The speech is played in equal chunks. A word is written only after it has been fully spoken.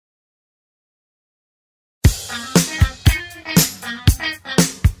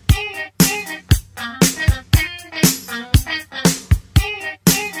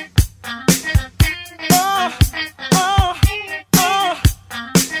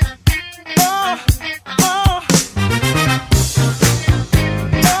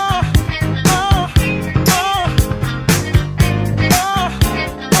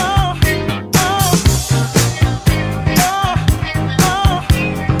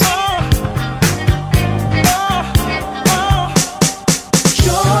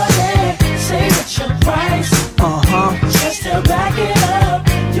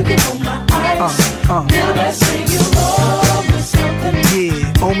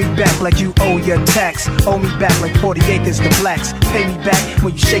me back like you owe your tax. Owe me back like 40 acres to blacks. Pay me back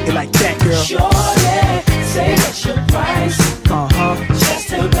when you shake it like that, girl. Surely, say what's your price. Just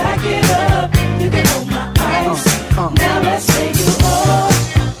to back it up, you can hold my eyes. Now let's say you owe.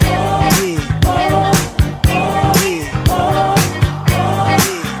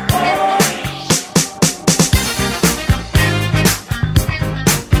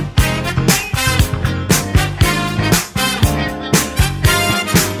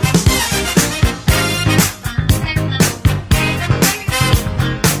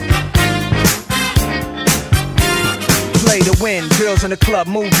 To win, girls in the club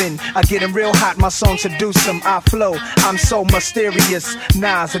moving. I get them real hot, my song seduce them. I flow, I'm so mysterious.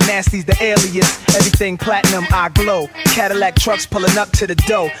 Nas and Nasty's the alias. Everything platinum, I glow. Cadillac trucks pulling up to the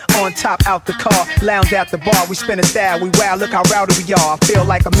door. On top, out the car, lounge at the bar. We spin a style, we wow, look how rowdy we are. I feel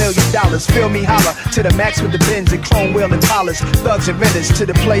like $1 million. Feel me holler to the max with the Benz and chrome wheel and polish. Thugs and renters to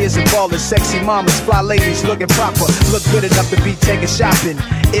the players and ballers. Sexy mamas, fly ladies looking proper. Look good enough to be taking shopping.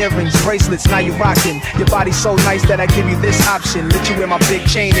 Earrings, bracelets, now you rocking. Your body's so nice that I give you this option. Let you wear my big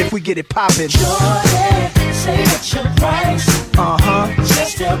chain if we get it poppin'. Shorty, say what's your price.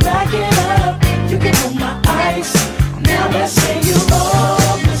 Just to back it up, you can hold my ice. Now let's say you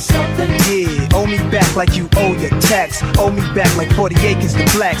owe me something. Yeah, owe me back like you owe your tax. Owe me back like 40 acres to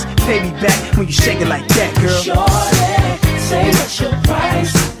blacks. Pay me back when you shake it like that, girl. Shorty, say what's your price.